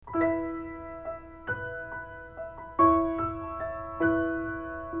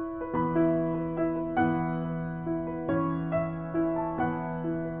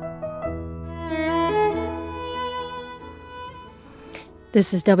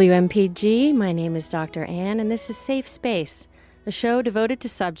This is WMPG. My name is Dr. Ann, and this is Safe Space, a show devoted to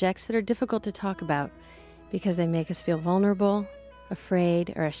subjects that are difficult to talk about because they make us feel vulnerable,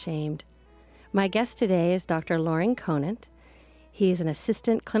 afraid, or ashamed. My guest today is Dr. Loring Conant. He is an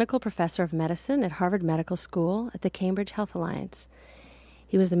assistant clinical professor of medicine at Harvard Medical School at the Cambridge Health Alliance.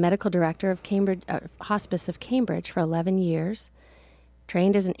 He was the medical director of Hospice of Cambridge for 11 years,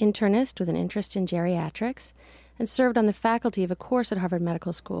 trained as an internist with an interest in geriatrics, and served on the faculty of a course at Harvard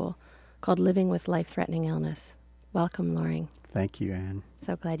Medical School called Living with Life-Threatening Illness. Welcome, Loring. Thank you, Anne.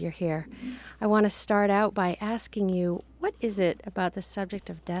 So glad you're here. I want to start out by asking you, what is it about the subject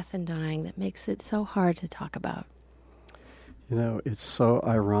of death and dying that makes it so hard to talk about? You know, it's so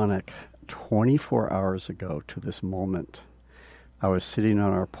ironic. 24 hours ago to this moment, I was sitting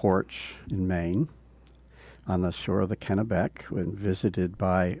on our porch in Maine on the shore of the Kennebec and visited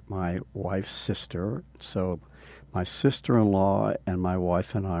by my wife's sister. So my sister-in-law and my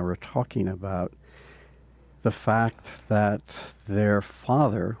wife and I were talking about the fact that their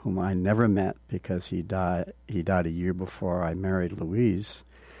father, whom I never met because he died a year before I married Louise,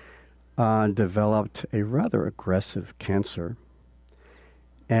 developed a rather aggressive cancer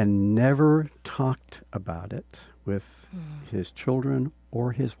and never talked about it with his children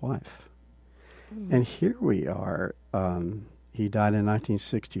or his wife. And here we are. He died in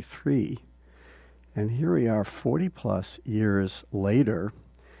 1963. And here we are 40 plus years later,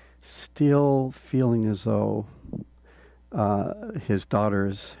 still feeling as though his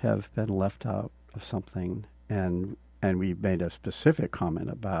daughters have been left out of something. And we made a specific comment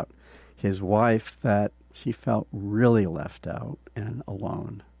about his wife that she felt really left out and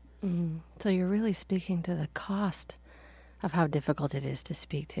alone. So you're really speaking to the cost of how difficult it is to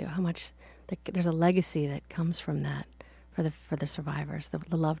speak to, how much there's a legacy that comes from that for the survivors,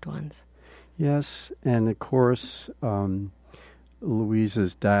 the loved ones. Yes, and of course,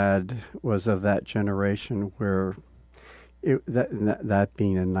 Louise's dad was of that generation where that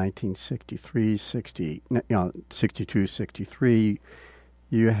being in 1963, 62, 63,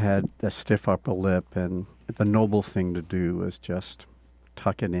 you had a stiff upper lip, and the noble thing to do was just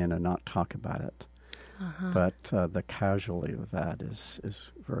tuck it in and not talk about it. But the casualty of that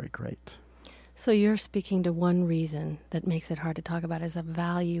is very great. So you're speaking to one reason that makes it hard to talk about is a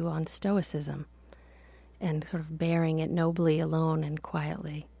value on stoicism and sort of bearing it nobly alone and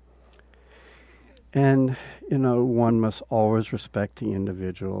quietly. And, you know, one must always respect the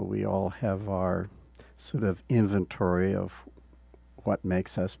individual. We all have our sort of inventory of what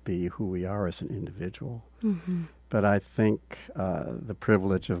makes us be who we are as an individual. But I think the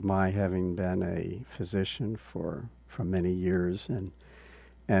privilege of my having been a physician for many years and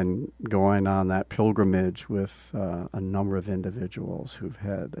going on that pilgrimage with a number of individuals who've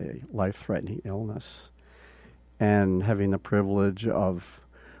had a life-threatening illness and having the privilege of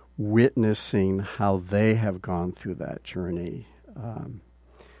witnessing how they have gone through that journey.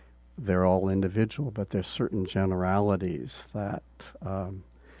 They're all individual, but there's certain generalities that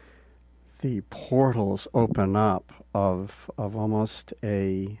the portals open up of almost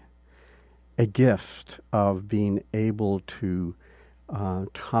a gift of being able to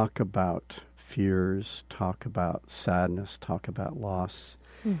talk about fears, talk about sadness, talk about loss.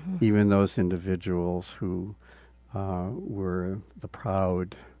 Even those individuals who were the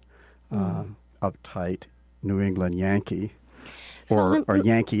proud, uptight New England Yankee or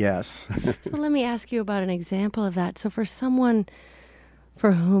Yankee-S. So let me ask you about an example of that. So for someone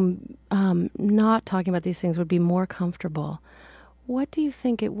for whom not talking about these things would be more comfortable, what do you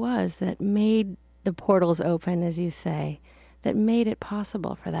think it was that made the portals open, as you say, that made it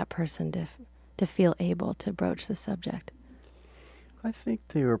possible for that person to feel able to broach the subject? I think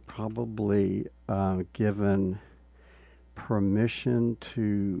they were probably given permission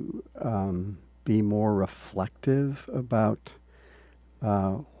to be more reflective about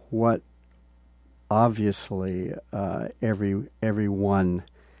what obviously everyone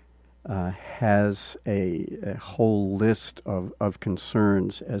has a whole list of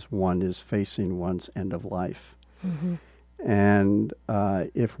concerns as one is facing one's end of life. And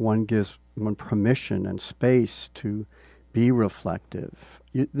if one gives one permission and space to be reflective,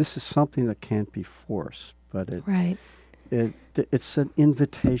 this is something that can't be forced, but it's an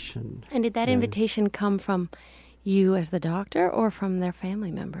invitation. And did that invitation come from you as the doctor or from their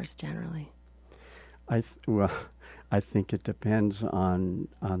family members generally? I think it depends on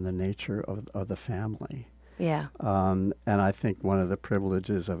the nature of the family. Yeah. And I think one of the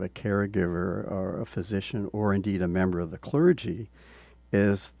privileges of a caregiver or a physician or indeed a member of the clergy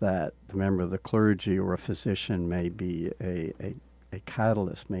is that the member of the clergy or a physician may be a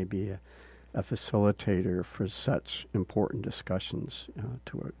catalyst, may be a facilitator for such important discussions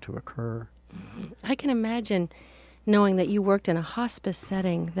to occur. I can imagine, knowing that you worked in a hospice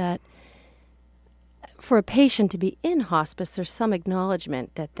setting, that for a patient to be in hospice, there's some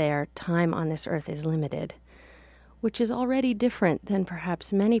acknowledgement that their time on this earth is limited, which is already different than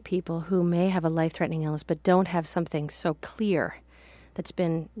perhaps many people who may have a life-threatening illness but don't have something so clear that's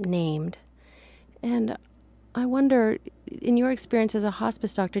been named. And I wonder, in your experience as a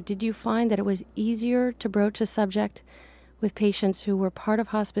hospice doctor, did you find that it was easier to broach a subject with patients who were part of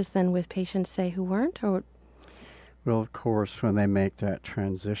hospice than with patients, say, who weren't? Or well, of course, when they make that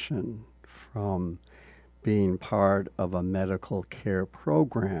transition from being part of a medical care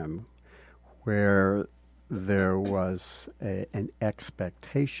program where there was an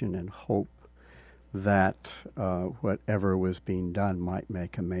expectation and hope that whatever was being done might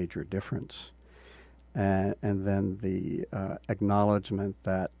make a major difference. And then the acknowledgement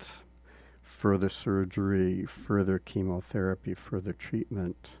that further surgery, further chemotherapy, further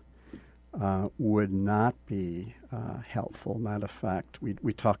treatment would not be helpful. Matter of fact,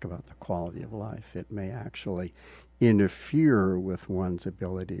 we talk about the quality of life. It may actually interfere with one's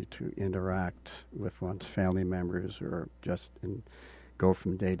ability to interact with one's family members or just go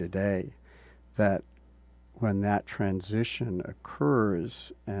from day to day. That when that transition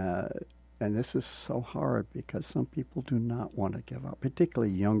occurs, and this is so hard because some people do not want to give up,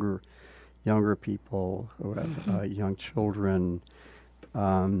 particularly younger people who have young children.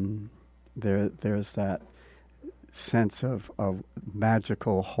 There's that sense of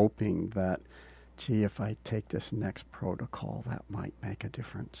magical hoping that, gee, if I take this next protocol, that might make a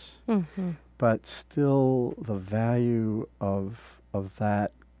difference. Mm-hmm. But still, the value of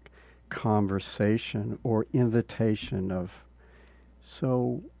that conversation or invitation of,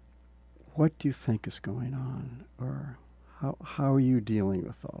 so what do you think is going on? Or how are you dealing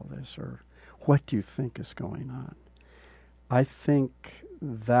with all this? Or what do you think is going on? I think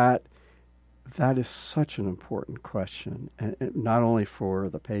that is such an important question, and not only for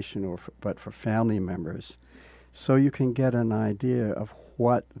the patient but for family members, so you can get an idea of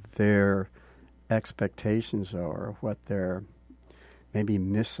what their expectations are, what their maybe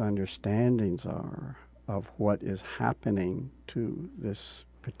misunderstandings are of what is happening to this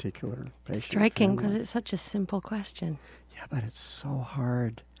particular patient. It's striking because it's such a simple question. Yeah, but it's so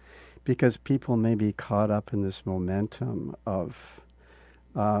hard because people may be caught up in this momentum of,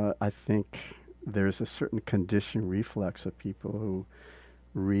 I think there's a certain conditioned reflex of people who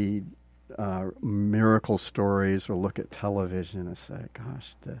read miracle stories or look at television and say,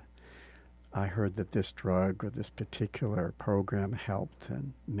 gosh, I heard that this drug or this particular program helped,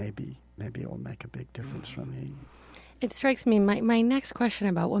 and maybe it will make a big difference for me. It strikes me, my next question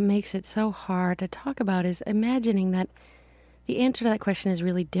about what makes it so hard to talk about is imagining that the answer to that question is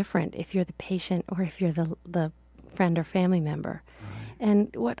really different if you're the patient or if you're the friend or family member. Right.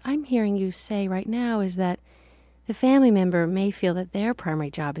 And what I'm hearing you say right now is that the family member may feel that their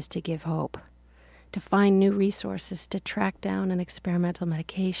primary job is to give hope, to find new resources, to track down an experimental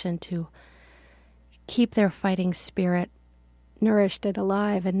medication, to keep their fighting spirit nourished and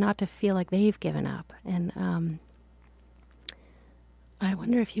alive, and not to feel like they've given up. And I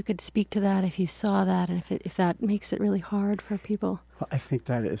wonder if you could speak to that, if you saw that, and if that makes it really hard for people. Well, I think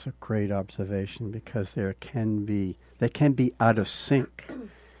that is a great observation because they can be out of sync.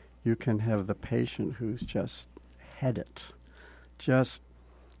 You can have the patient who's just had it, just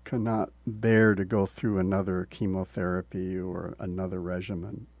cannot bear to go through another chemotherapy or another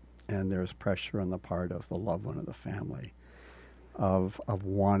regimen, and there's pressure on the part of the loved one of the family of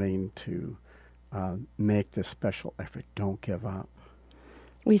wanting to make this special effort. Don't give up.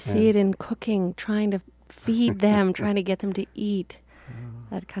 We see it in cooking, trying to feed them, trying to get them to eat,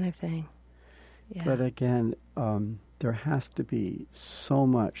 that kind of thing. Yeah. But again, there has to be so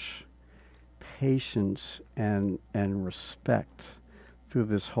much patience and respect through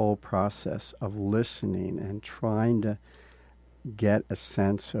this whole process of listening and trying to get a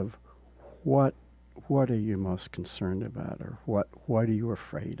sense of what are you most concerned about, or what are you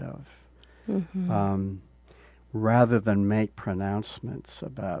afraid of. Mm-hmm. Rather than make pronouncements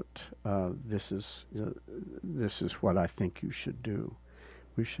about this is what I think you should do.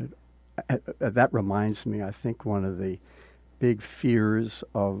 We should. That reminds me, I think one of the big fears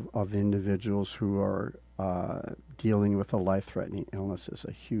of individuals who are dealing with a life-threatening illness is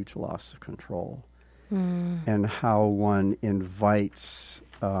a huge loss of control, and how one invites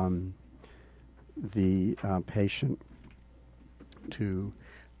the patient to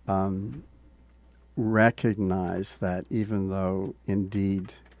recognize that even though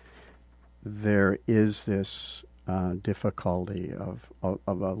indeed there is this difficulty of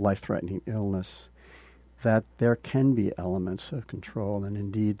a life-threatening illness, that there can be elements of control, and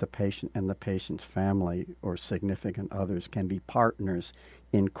indeed the patient and the patient's family or significant others can be partners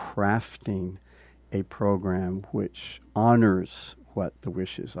in crafting a program which honors what the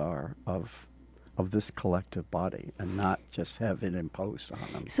wishes are of this collective body and not just have it imposed on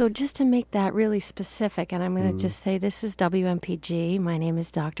them. So just to make that really specific, and I'm going to just say this is WMPG. My name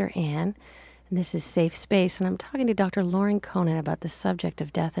is Dr. Ann, and this is Safe Space, and I'm talking to Dr. Loring Conan about the subject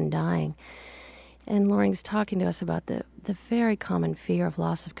of death and dying. And Loring's talking to us about the very common fear of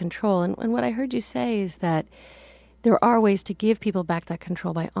loss of control. And what I heard you say is that there are ways to give people back that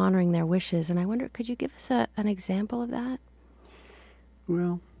control by honoring their wishes. And I wonder, could you give us an example of that?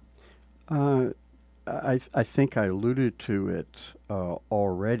 Well, I think I alluded to it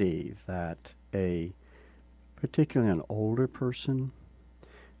already, that particularly an older person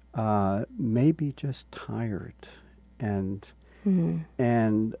may be just tired and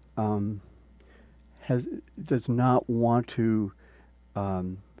does not want to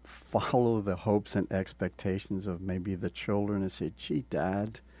follow the hopes and expectations of maybe the children and say, "Gee,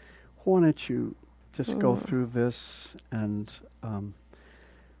 Dad, why don't you just go through this?" And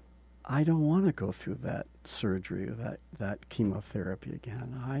I don't want to go through that surgery or that chemotherapy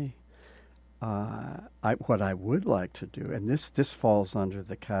again. What I would like to do, and this falls under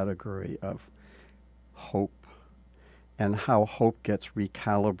the category of hope and how hope gets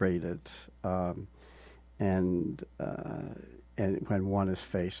recalibrated, and when one is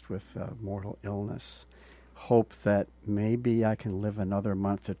faced with mortal illness, hope that maybe I can live another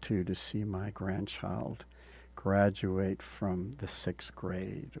month or two to see my grandchild graduate from the 6th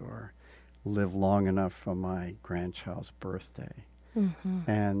grade, or live long enough for my grandchild's birthday. Mm-hmm.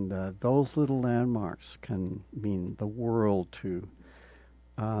 And those little landmarks can mean the world to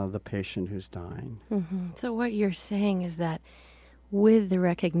the patient who's dying. Mm-hmm. So what you're saying is that with the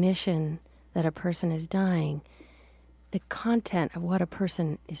recognition that a person is dying, the content of what a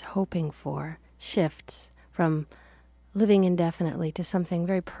person is hoping for shifts from living indefinitely to something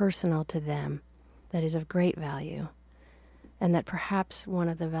very personal to them that is of great value, and that perhaps one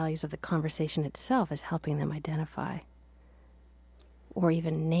of the values of the conversation itself is helping them identify or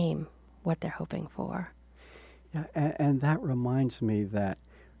even name what they're hoping for. Yeah, and that reminds me that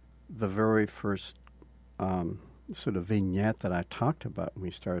the very first sort of vignette that I talked about when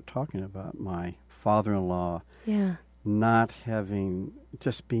we started talking about my father-in-law not having,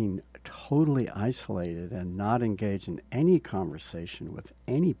 just being totally isolated and not engaged in any conversation with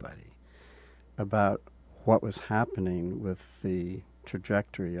anybody about what was happening with the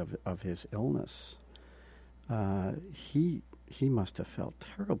trajectory of his illness. He must have felt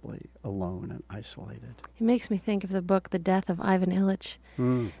terribly alone and isolated. It makes me think of the book The Death of Ivan Illich,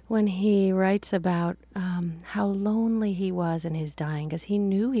 when he writes about how lonely he was in his dying, because he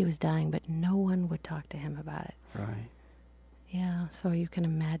knew he was dying, but no one would talk to him about it. Right. Yeah, so you can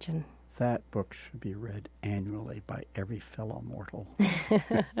imagine. That book should be read annually by every fellow mortal.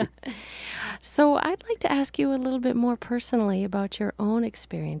 So I'd like to ask you a little bit more personally about your own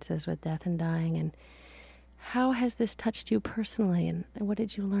experiences with death and dying, and how has this touched you personally, and what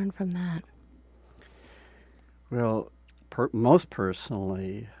did you learn from that? Well, most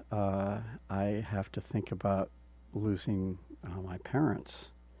personally, I have to think about losing my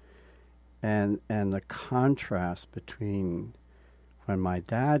parents, and the contrast between when my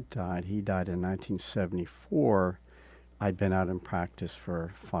dad died. He died in 1974. I'd been out in practice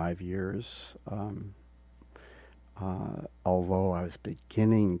for 5 years, although I was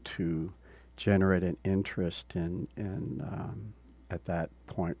beginning to generate an interest in at that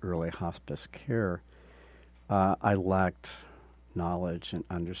point, early hospice care. I lacked knowledge and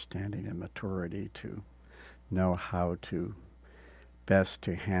understanding and maturity to know how to best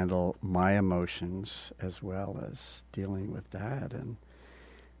to handle my emotions as well as dealing with Dad. And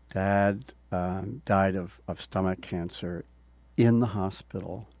Dad died of stomach cancer in the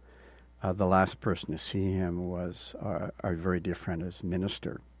hospital. The last person to see him was our very dear friend, his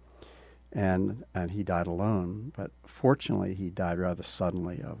minister. And he died alone, but fortunately he died rather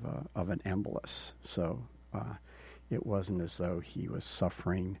suddenly of an embolus. So it wasn't as though he was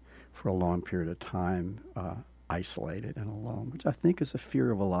suffering for a long period of time, isolated and alone, which I think is a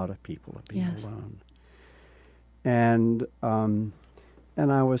fear of a lot of people, of being alone. And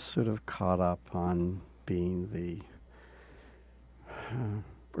I was sort of caught up on being the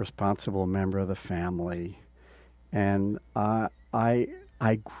responsible member of the family, and I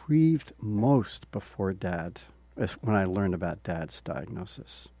grieved most before Dad, when I learned about Dad's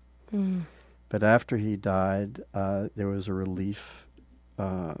diagnosis. But after he died, there was a relief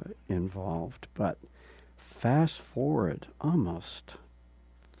involved. But fast forward almost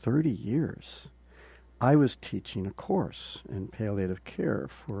 30 years, I was teaching a course in palliative care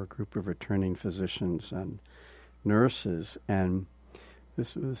for a group of returning physicians and nurses, and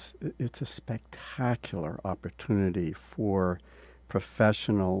it's a spectacular opportunity for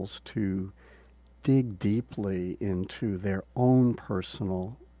professionals to dig deeply into their own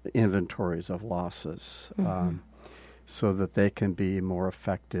personal inventories of losses, so that they can be more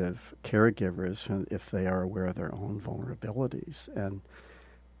effective caregivers if they are aware of their own vulnerabilities. And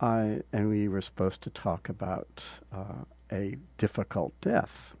we were supposed to talk about a difficult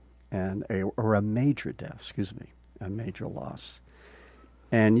death or a major death, a major loss.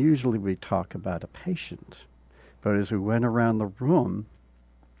 And usually we talk about a patient. But as we went around the room,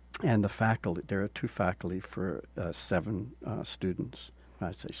 and the faculty, there are 2 faculty for 7 students.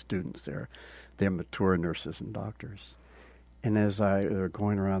 I say students, they're mature nurses and doctors. And as they were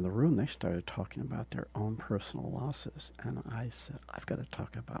going around the room, they started talking about their own personal losses. And I said, I've got to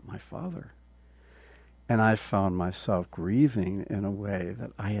talk about my father. And I found myself grieving in a way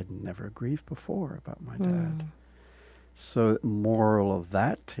that I had never grieved before about my dad. So the moral of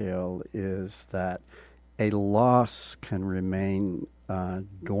that tale is that a loss can remain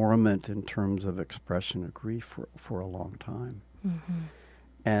dormant in terms of expression of grief for a long time.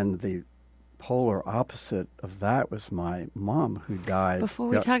 And the polar opposite of that was my mom, who died. Before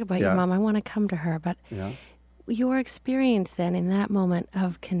we talk about your mom, I want to come to her, but your experience then in that moment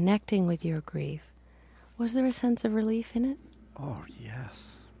of connecting with your grief, was there a sense of relief in it? Oh,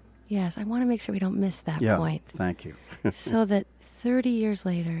 yes. Yes, I want to make sure we don't miss that point. Thank you. So that 30 years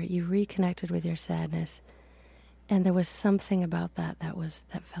later, you reconnected with your sadness, and there was something about that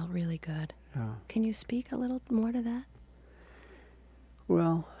felt really good. Yeah. Can you speak a little more to that?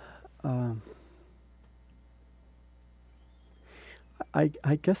 Well,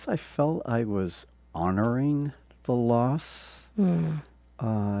 I guess I felt I was honoring the loss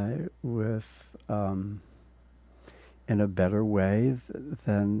with in a better way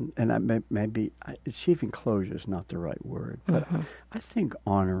than, and maybe achieving closure is not the right word, but I think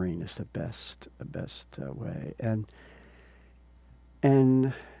honoring is the best way, and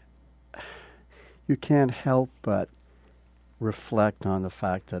you can't help but reflect on the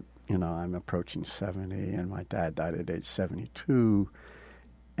fact that, I'm approaching 70, and my dad died at age 72,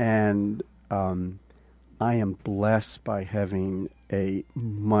 and I am blessed by having a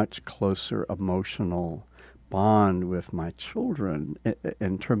much closer emotional bond with my children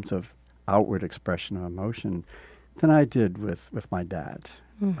in terms of outward expression of emotion than I did with my dad.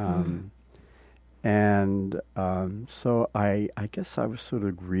 So I guess I was sort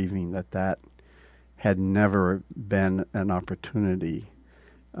of grieving that had never been an opportunity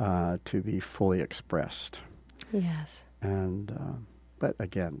to be fully expressed. Yes. And but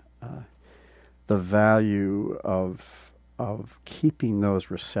again, the value of keeping those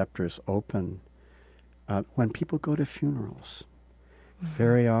receptors open. When people go to funerals,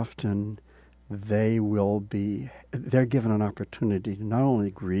 very often they're given an opportunity to not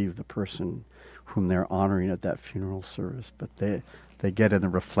only grieve the person whom they're honoring at that funeral service, but they get in the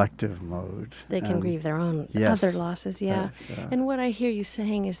reflective mode. They can grieve their own other losses, And what I hear you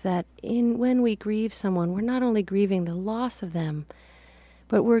saying is that when we grieve someone, we're not only grieving the loss of them,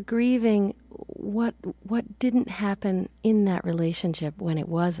 but we're grieving what didn't happen in that relationship when it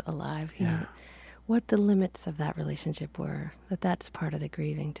was alive. You know, what the limits of that relationship were. That's part of the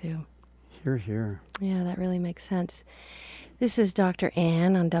grieving too. Hear, hear. Yeah, that really makes sense. This is Dr.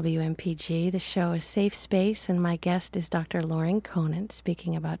 Ann on WMPG. The show is Safe Space, and my guest is Dr. Loren Conant,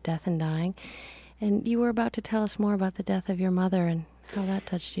 speaking about death and dying. And you were about to tell us more about the death of your mother and how that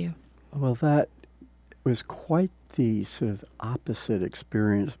touched you. Well, that was quite the sort of opposite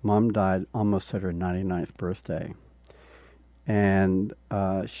experience. Mom died almost at her 99th birthday. And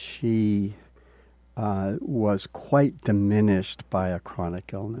she was quite diminished by a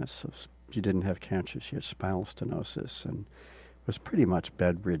chronic illness. She didn't have cancer. She had spinal stenosis and was pretty much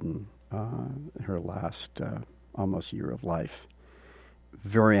bedridden her last almost year of life.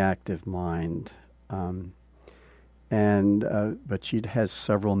 Very active mind. But she'd had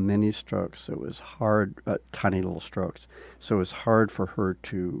several mini strokes, so it was hard, tiny little strokes. So it was hard for her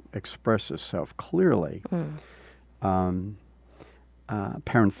to express herself clearly.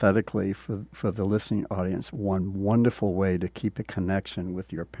 Parenthetically, for the listening audience, one wonderful way to keep a connection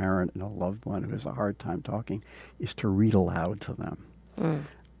with your parent and a loved one who has a hard time talking is to read aloud to them.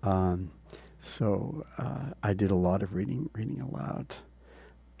 So I did a lot of reading aloud.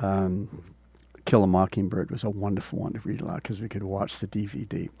 Kill a Mockingbird was a wonderful one to read aloud because we could watch the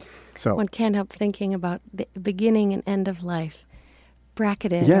DVD. So one can't help thinking about the beginning and end of life,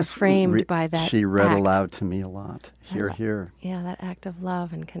 bracketed, Yes, or framed by that she read act. aloud to me a lot. Hear, hear. Yeah, that act of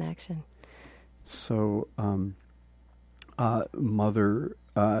love and connection. So, Mother,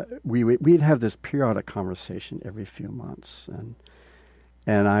 we'd have this periodic conversation every few months,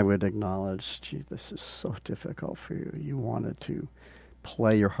 and I would acknowledge, gee, this is so difficult for you. You wanted to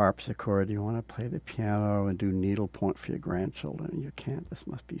play your harpsichord, you want to play the piano and do needlepoint for your grandchildren. You can't. This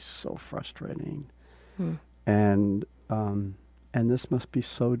must be so frustrating. And this must be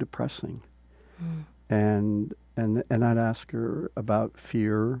so depressing. And I'd ask her about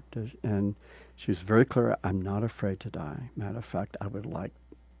fear, and she was very clear, I'm not afraid to die. Matter of fact, I would like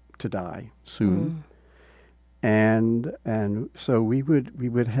to die soon. And so we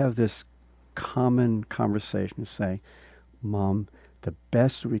would have this common conversation to say, Mom, the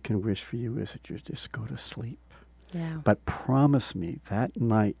best we can wish for you is that you just go to sleep. Yeah. But promise me that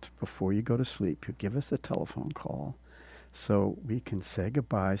night before you go to sleep, you give us a telephone call so we can say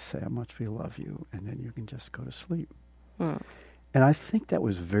goodbye, say how much we love you, and then you can just go to sleep. And I think that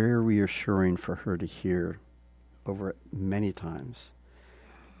was very reassuring for her to hear over many times.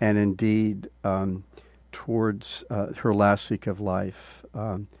 And indeed, towards her last week of life,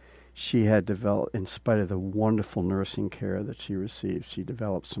 she had developed, in spite of the wonderful nursing care that she received, she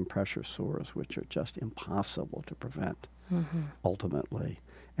developed some pressure sores, which are just impossible to prevent, ultimately.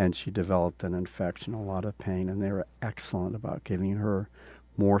 And she developed an infection, a lot of pain, and they were excellent about giving her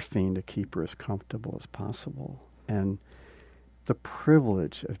morphine to keep her as comfortable as possible. And the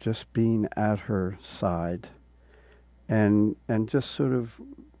privilege of just being at her side and just sort of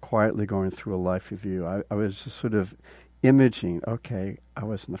quietly going through a life review, I was just sort of imaging, okay, I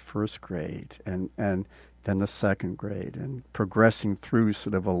was in the first grade and then the second grade, and progressing through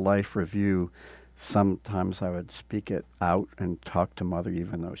sort of a life review. Sometimes I would speak it out and talk to Mother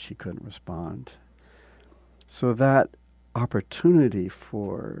even though she couldn't respond. So that opportunity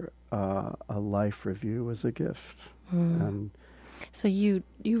for a life review was a gift. And so you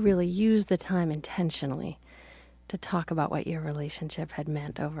really used the time intentionally to talk about what your relationship had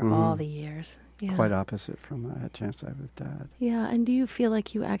meant over all the years. Yeah. Quite opposite from a chance I had with Dad. Yeah, and do you feel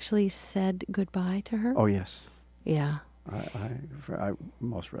like you actually said goodbye to her? Oh, yes. Yeah. I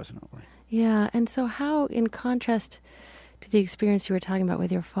most resonantly. Yeah, and so how, in contrast to the experience you were talking about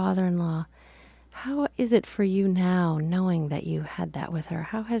with your father-in-law, how is it for you now, knowing that you had that with her?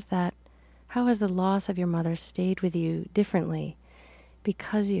 How has the loss of your mother stayed with you differently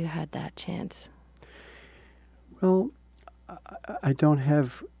because you had that chance? Well, I don't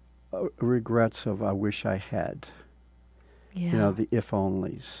have regrets of I wish I had. Yeah. The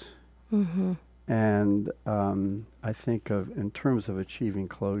if-onlys. And I think of, in terms of achieving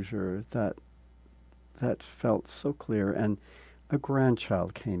closure, that felt so clear. And a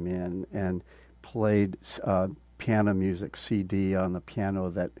grandchild came in and played piano music CD on the piano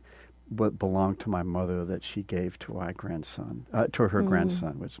that belonged to my mother that she gave to my grandson, to her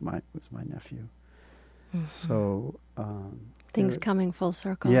grandson, which was my nephew. So things coming full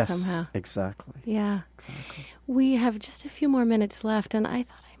circle somehow. Yes, exactly. Yeah. Exactly. We have just a few more minutes left, and I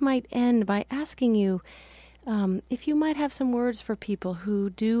thought I might end by asking you if you might have some words for people who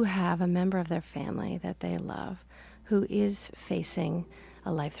do have a member of their family that they love who is facing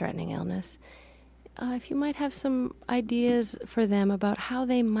a life-threatening illness. If you might have some ideas for them about how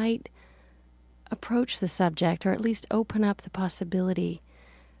they might approach the subject, or at least open up the possibility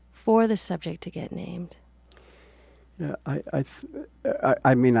for the subject to get named. Yeah,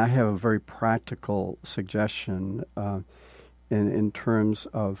 I mean, I have a very practical suggestion in terms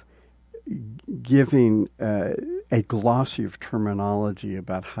of giving a glossy of terminology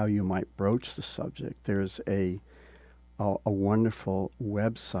about how you might broach the subject. There's a wonderful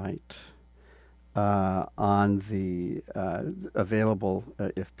website on the available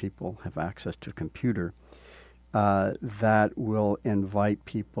if people have access to a computer that will invite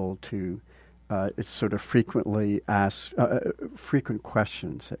people to. It's sort of frequently asked, frequent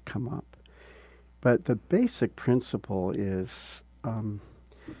questions that come up. But the basic principle is,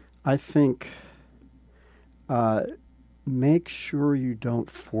 I think, make sure you don't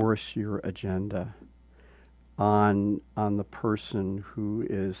force your agenda on the person who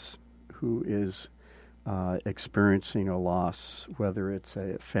is experiencing a loss, whether it's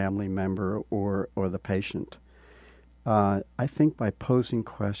a family member or the patient. I think by posing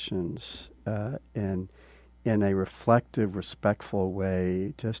questions in a reflective, respectful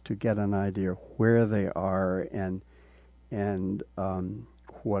way, just to get an idea where they are and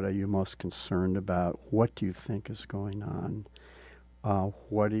what are you most concerned about, what do you think is going on,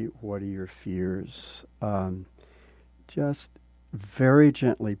 what are your fears, just very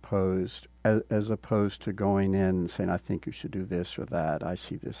gently posed, as opposed to going in and saying, I think you should do this or that, I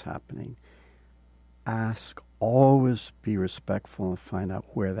see this happening. Ask, always be respectful and find out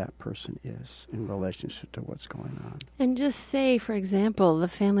where that person is in relationship to what's going on. And just say, for example, the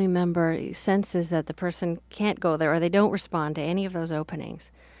family member senses that the person can't go there or they don't respond to any of those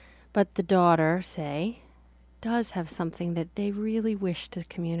openings. But the daughter, say, does have something that they really wish to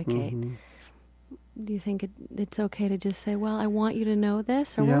communicate. Mm-hmm. Do you think it's okay to just say, well, I want you to know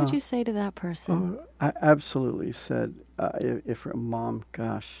this? Or Yeah. what would you say to that person? I absolutely said, if a mom,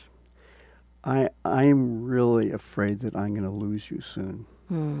 gosh, I'm really afraid that I'm going to lose you soon.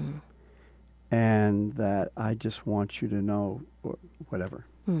 And that I just want you to know, or whatever.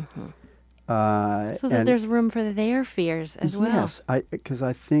 Mm-hmm. So that there's room for their fears as well. Yes, because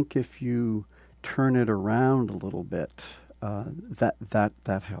I think if you turn it around a little bit,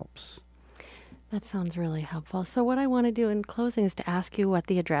 that helps. That sounds really helpful. So what I want to do in closing is to ask you what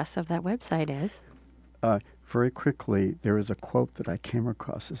the address of that website is. Very quickly, there was a quote that I came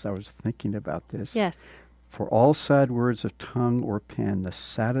across as I was thinking about this. Yes. For all sad words of tongue or pen, the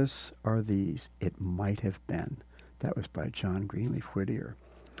saddest are these, it might have been. That was by John Greenleaf Whittier.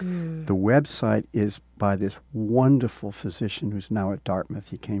 The website is by this wonderful physician who's now at Dartmouth.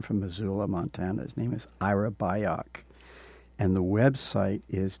 He came from Missoula, Montana. His name is Ira Byock. And the website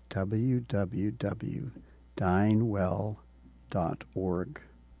is www.dyingwell.org.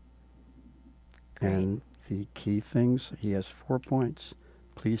 Great. And the key things, he has 4 points.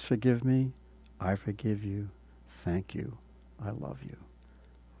 Please forgive me. I forgive you. Thank you. I love you.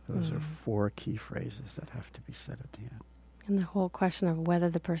 Those are 4 key phrases that have to be said at the end. And the whole question of whether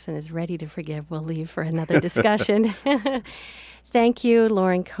the person is ready to forgive we'll leave for another discussion. Thank you,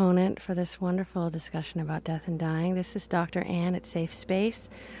 Loren Conant, for this wonderful discussion about death and dying. This is Dr. Ann at Safe Space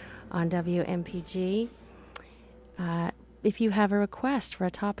on WMPG. If you have a request for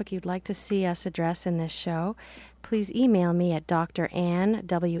a topic you'd like to see us address in this show, please email me at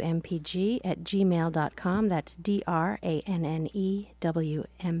drannewmpg@gmail.com. That's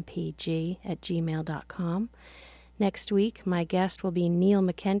drannewmpg@gmail.com. Next week, my guest will be Neil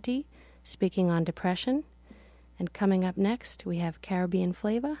McKenty, speaking on depression. And coming up next, we have Caribbean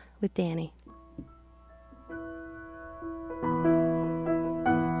Flavor with Danny.